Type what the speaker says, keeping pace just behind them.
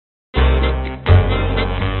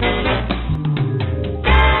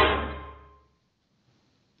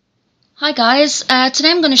Hi guys,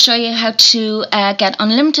 today I'm going to show you how to get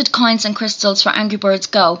unlimited coins and crystals for Angry Birds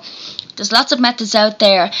Go. There's lots of methods out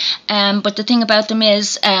there, but the thing about them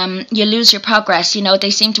is you lose your progress. You know,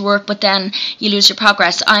 they seem to work, but then you lose your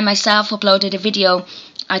progress. I myself uploaded a video.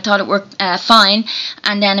 I thought it worked fine,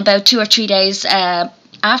 and then about 2 or 3 days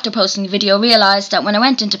after posting the video, realised that when I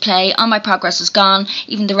went into play, all my progress was gone,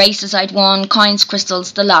 even the races I'd won, coins,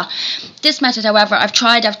 crystals, the lot. This method, however, I've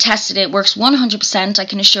tried, I've tested it, works 100%, I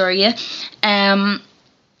can assure you.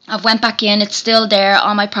 I've went back in, it's still there,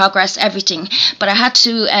 all my progress, everything. But I had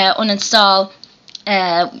to uninstall,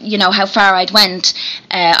 you know, how far I'd went.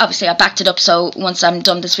 Obviously I backed it up, so once I'm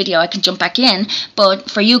done this video I can jump back in.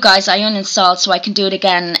 But for you guys, I uninstalled so I can do it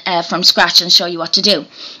again from scratch and show you what to do.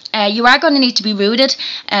 You are going to need to be rooted.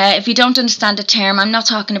 If you don't understand the term, I'm not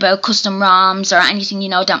talking about custom ROMs or anything, you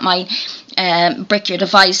know, that might brick your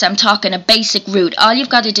device. I'm talking a basic root. All you've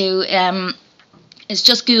got to do is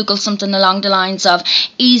just Google something along the lines of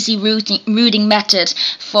easy rooting method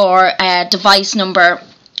for device number,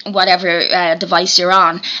 whatever device you're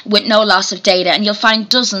on, with no loss of data, and you'll find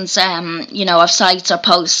dozens you know, of sites or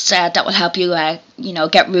posts that will help you you know,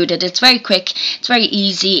 get rooted. It's very quick, it's very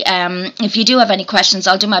easy. If you do have any questions,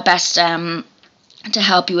 I'll do my best to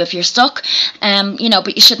help you if you're stuck, you know,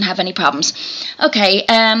 but you shouldn't have any problems. Okay,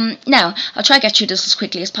 now I'll try to get through this as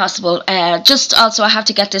quickly as possible. Just also, I have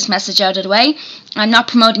to get this message out of the way. I'm not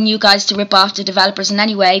promoting you guys to rip off the developers in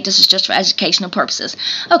any way. This is just for educational purposes.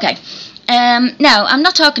 Okay. Now, I'm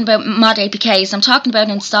not talking about mod APKs, I'm talking about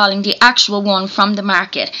installing the actual one from the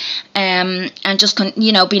market, and just,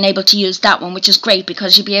 you know, being able to use that one, which is great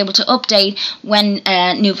because you'll be able to update when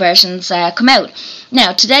new versions come out.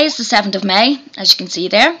 Now, today is the 7th of May, as you can see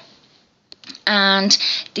there. And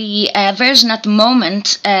the version at the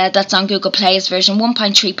moment that's on Google Play is version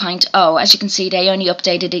 1.3.0. As you can see, they only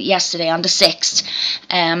updated it yesterday on the 6th.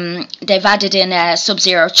 They've added in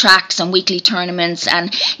Sub-Zero tracks and weekly tournaments,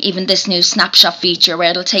 and even this new snapshot feature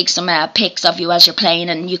where it'll take some pics of you as you're playing,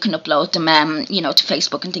 and you can upload them, you know, to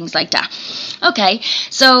Facebook and things like that. Okay,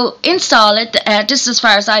 so install it. This is as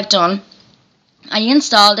far as I've done. I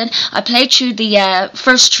installed it. I played through the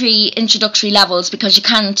first 3 introductory levels because you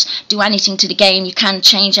can't do anything to the game. You can't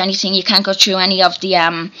change anything. You can't go through any of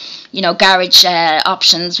the, you know, garage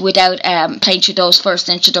options without playing through those first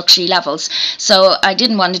introductory levels. So I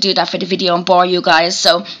didn't want to do that for the video and bore you guys.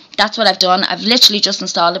 So that's what I've done. I've literally just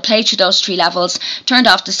installed it, played through those 3 levels, turned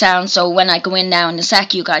off the sound so when I go in now in a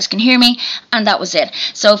sec you guys can hear me, and that was it.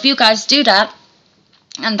 So if you guys do that,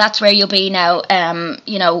 and that's where you'll be now,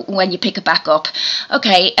 you know, when you pick it back up.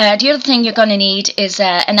 Okay, the other thing you're going to need is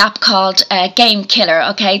an app called Game Killer.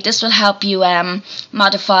 Okay, this will help you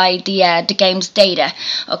modify the game's data.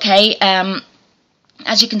 Okay,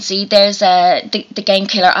 as you can see, there's the Game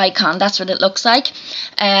Killer icon. That's what it looks like.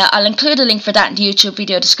 I'll include a link for that in the YouTube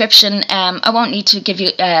video description. I won't need to give you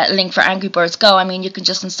a link for Angry Birds Go. I mean, you can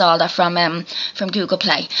just install that from Google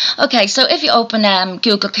Play. Okay, so if you open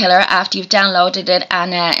Google Killer after you've downloaded it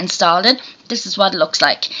and installed it, this is what it looks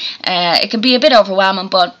like. It can be a bit overwhelming,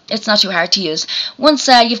 but it's not too hard to use. Once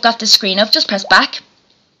you've got the screen up, just press back.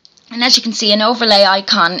 And as you can see, an overlay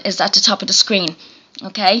icon is at the top of the screen.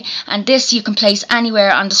 Okay, and this you can place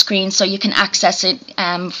anywhere on the screen so you can access it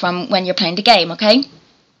from when you're playing the game. Okay,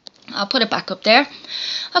 I'll put it back up there.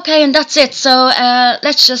 Okay, and that's it. So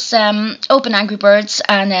let's just open Angry Birds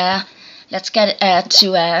and let's get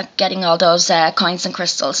to getting all those coins and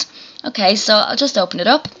crystals. Okay, so I'll just open it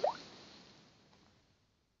up.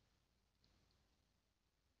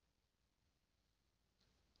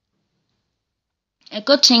 A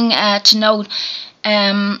good thing to note,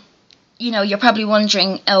 you know, you're probably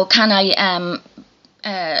wondering, oh, can I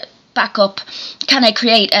back up? Can I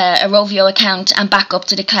create a Rovio account and back up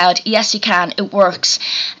to the cloud? Yes, you can. It works.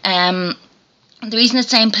 The reason it's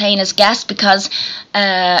saying plain as guest because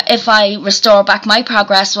if I restore back my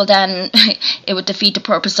progress, well then it would defeat the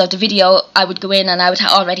purpose of the video. I would go in and I would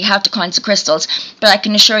already have the coins and crystals, but I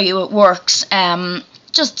can assure you it works.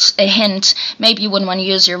 Just a hint, maybe you wouldn't want to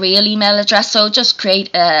use your real email address, so just create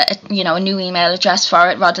you know, a new email address for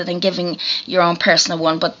it rather than giving your own personal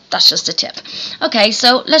one, but that's just a tip. Okay,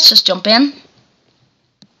 so let's just jump in.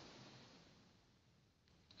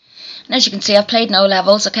 And as you can see, I've played no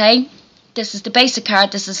levels. Okay, this is the basic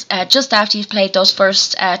card. This is just after you've played those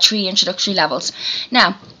first 3 introductory levels.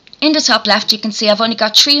 Now, in the top left, you can see I've only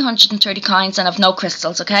got 330 coins and I've no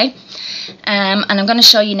crystals, okay? And I'm going to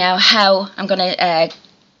show you now how I'm going to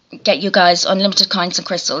get you guys unlimited coins and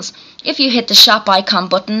crystals. If you hit the shop icon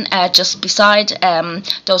button just beside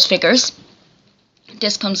those figures,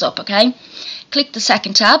 this comes up, okay? Click the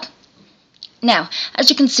second tab. Now,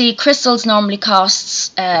 as you can see, crystals normally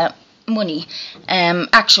costs money,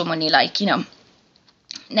 actual money, like, you know.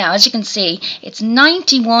 Now, as you can see, it's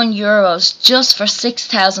 €91 just for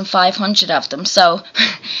 6,500 of them. So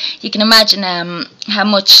you can imagine how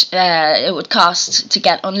much it would cost to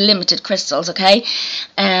get unlimited crystals, okay?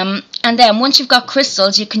 And then once you've got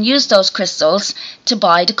crystals, you can use those crystals to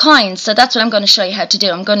buy the coins. So that's what I'm going to show you how to do.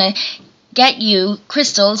 I'm going to get you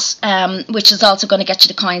crystals, which is also going to get you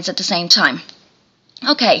the coins at the same time.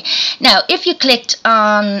 Okay, now if you clicked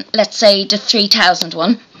on, let's say, the 3,000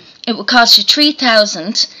 one, it would cost you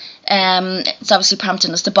 3,000. It's obviously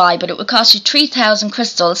prompting us to buy, but it would cost you 3,000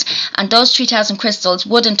 crystals, and those 3,000 crystals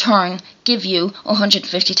would in turn give you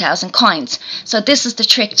 150,000 coins. So this is the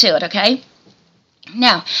trick to it, okay?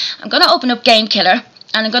 Now, I'm going to open up Game Killer,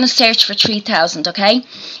 and I'm going to search for 3,000, okay?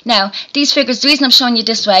 Now, these figures, the reason I'm showing you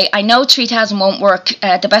this way, I know 3,000 won't work.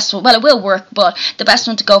 The best one, well, it will work, but the best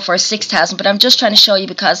one to go for is 6,000. But I'm just trying to show you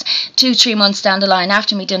because 2-3 months down the line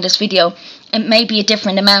after me doing this video, it may be a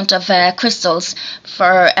different amount of crystals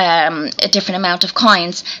for a different amount of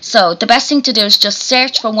coins. So the best thing to do is just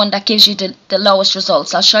search for one that gives you the lowest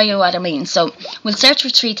results. I'll show you what I mean. So we'll search for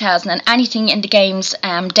 3,000, and anything in the game's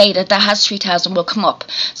data that has 3,000 will come up.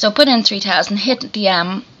 So put in 3,000, hit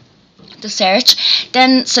the search,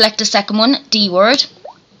 then select the second one, D word.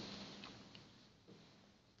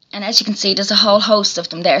 And as you can see, there's a whole host of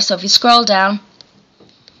them there. So if you scroll down,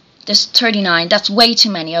 there's 39. That's way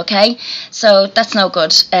too many, okay? So that's no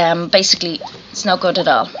good. Basically, it's no good at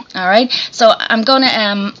all. Alright? So I'm going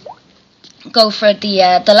to go for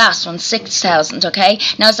the last one, 6,000, okay?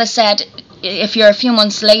 Now, as I said, if you're a few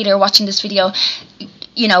months later watching this video,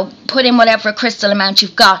 you know, put in whatever crystal amount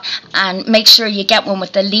you've got and make sure you get one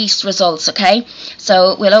with the least results, okay?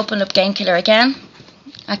 So we'll open up Game Killer again.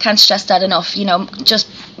 I can't stress that enough. You know, just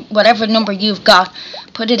whatever number you've got,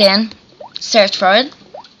 put it in, search for it.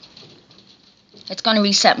 It's going to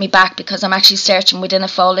reset me back because I'm actually searching within a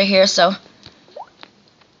folder here, so.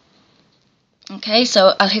 Okay,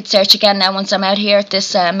 so I'll hit search again now once I'm out here at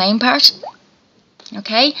this main part.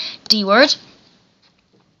 Okay, D word.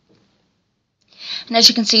 And as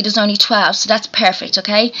you can see, there's only 12, so that's perfect,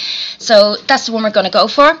 okay? So that's the one we're going to go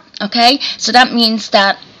for, okay? So that means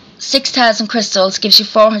that 6,000 crystals gives you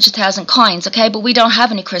 400,000 coins, okay? But we don't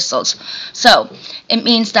have any crystals. So it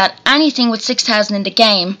means that anything with 6,000 in the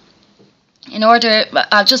game, in order,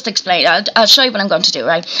 I'll just explain, I'll show you what I'm going to do,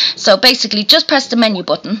 right? So basically, just press the menu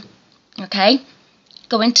button, okay?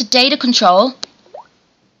 Go into data control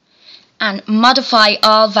and modify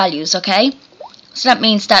all values, okay? So that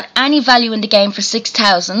means that any value in the game for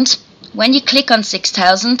 6,000, when you click on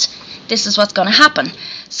 6,000, this is what's going to happen.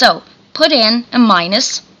 So put in a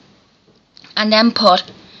minus and then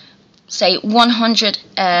put, say,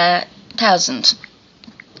 100,000,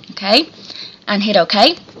 okay? And hit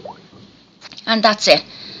OK. And that's it.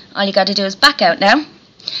 All you got to do is back out now.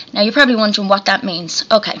 Now you're probably wondering what that means.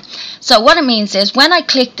 Okay, so what it means is when I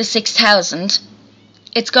click the 6,000,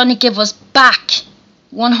 it's going to give us back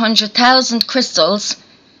 100,000 crystals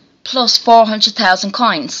plus 400,000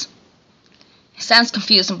 coins. It sounds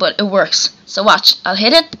confusing, but it works. So watch, I'll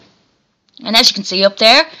hit it, and as you can see up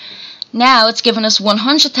there, now it's given us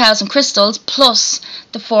 100,000 crystals plus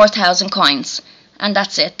the 4,000 coins. And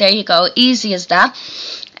that's it. There you go. Easy as that.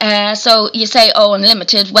 So you say, oh,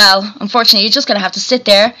 unlimited. Well, unfortunately, you're just going to have to sit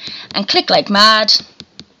there and click like mad.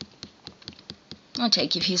 It'll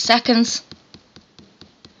take you a few seconds.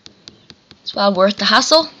 It's well worth the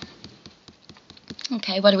hassle.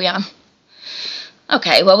 Okay, what are we on?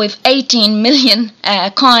 Okay, well, we've 18 million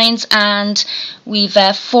coins and we've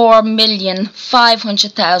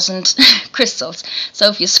 4,500,000 crystals. So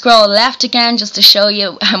if you scroll left again, just to show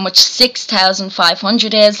you how much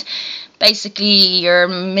 6,500 is, basically you're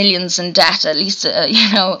millions in debt, at least,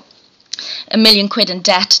 you know, £1 million in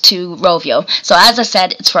debt to Rovio. So as I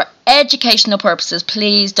said, it's for educational purposes.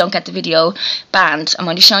 Please don't get the video banned. I'm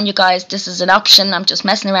only showing you guys this is an option. I'm just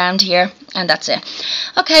messing around here, and that's it.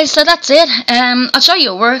 Okay, so that's it. I'll show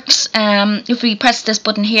you it works. If we press this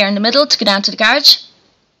button here in the middle to go down to the garage,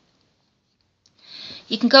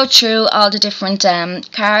 you can go through all the different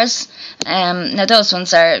cars. Now those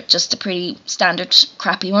ones are just the pretty standard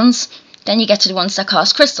crappy ones. Then you get to the ones that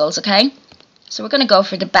cost crystals, okay? So we're going to go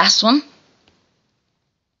for the best one.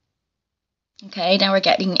 Okay, now we're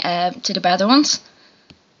getting to the better ones.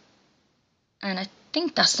 And I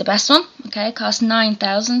think that's the best one. Okay, it costs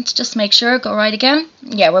 9,000. Just make sure, go right again.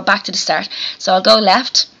 Yeah, we're back to the start. So I'll go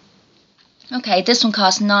left. Okay, this one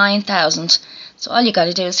costs 9,000. So all you got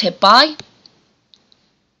to do is hit buy.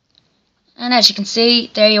 And as you can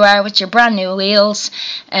see, there you are with your brand new wheels.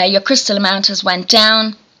 Your crystal amount has went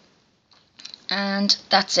down. And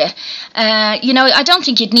that's it. You know, I don't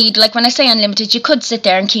think you'd need, like when I say unlimited, you could sit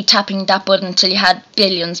there and keep tapping that button until you had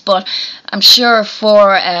billions, but I'm sure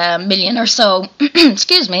for a million or so,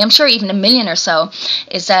 excuse me, I'm sure even a million or so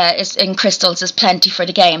is in crystals is plenty for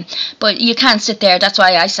the game. But you can't sit there, that's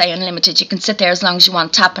why I say unlimited. You can sit there as long as you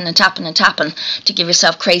want, tapping and tapping and tapping to give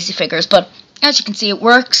yourself crazy figures. But as you can see, it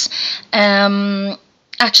works. Actually,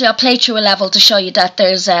 I'll play through a level to show you that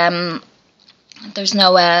there's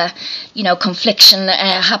no you know, confliction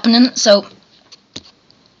happening. So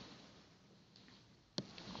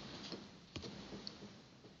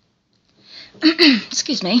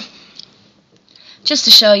excuse me, just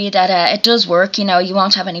to show you that it does work, you know, you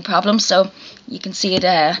won't have any problems. So you can see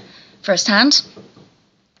it firsthand.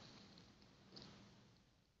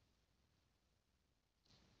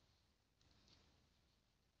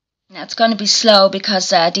 Now it's going to be slow because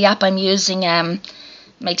the app I'm using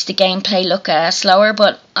makes the gameplay look slower,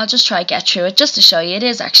 but I'll just try to get through it just to show you it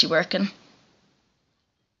is actually working.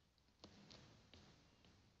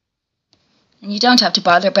 And you don't have to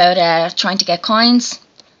bother about trying to get coins.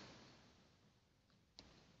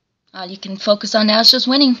 All you can focus on now is just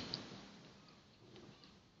winning.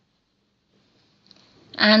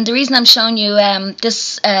 And the reason I'm showing you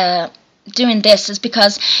doing this is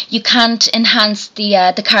because you can't enhance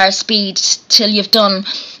the car speed till you've done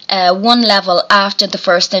one level after the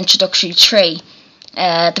first introductory tree.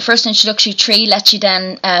 The first introductory tree lets you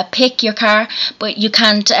then pick your car, but you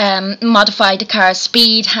can't modify the car's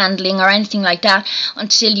speed, handling or anything like that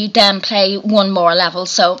until you then play one more level.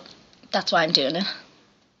 So that's why I'm doing it.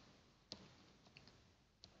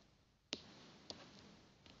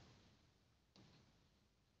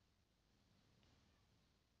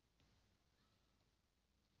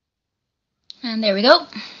 And there we go.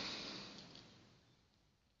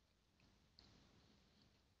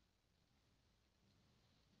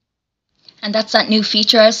 And that's that new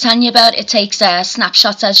feature I was telling you about. It takes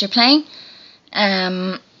snapshots as you're playing.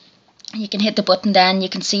 You can hit the button then, you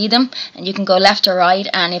can see them, and you can go left or right,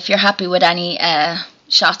 and if you're happy with any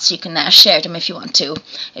shots, you can share them if you want to.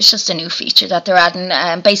 It's just a new feature that they're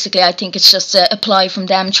adding. Basically, I think it's just a ploy from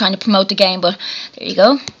them trying to promote the game, but there you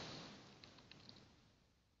go.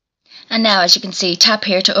 And now, as you can see, tap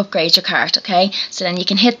here to upgrade your cart, okay? So then you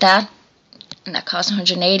can hit that, and that costs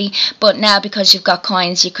 180. But now, because you've got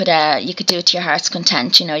coins, you could do it to your heart's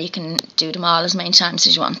content. You know, you can do them all as many times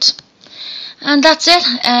as you want. And that's it.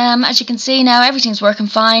 As you can see now, everything's working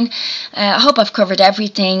fine. I hope I've covered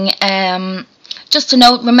everything. Just to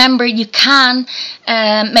note, remember, you can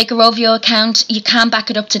make a Rovio account. You can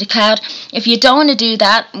back it up to the cloud. If you don't want to do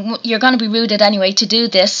that, you're going to be routed anyway to do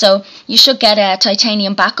this. So you should get a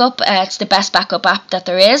Titanium backup. It's the best backup app that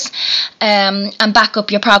there is. And back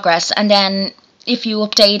up your progress. And then if you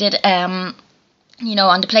update it, you know,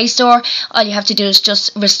 on the Play Store, all you have to do is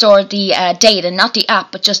just restore the data, not the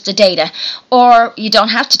app, but just the data. Or you don't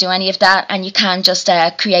have to do any of that, and you can just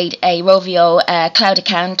create a Rovio cloud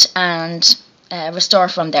account and restore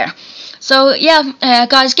from there. So yeah,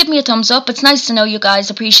 guys, give me a thumbs up. It's nice to know you guys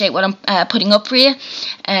appreciate what I'm putting up for you.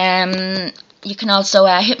 You can also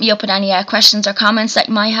hit me up with any questions or comments that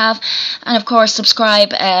you might have, and of course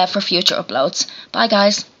subscribe for future uploads. Bye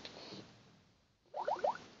guys.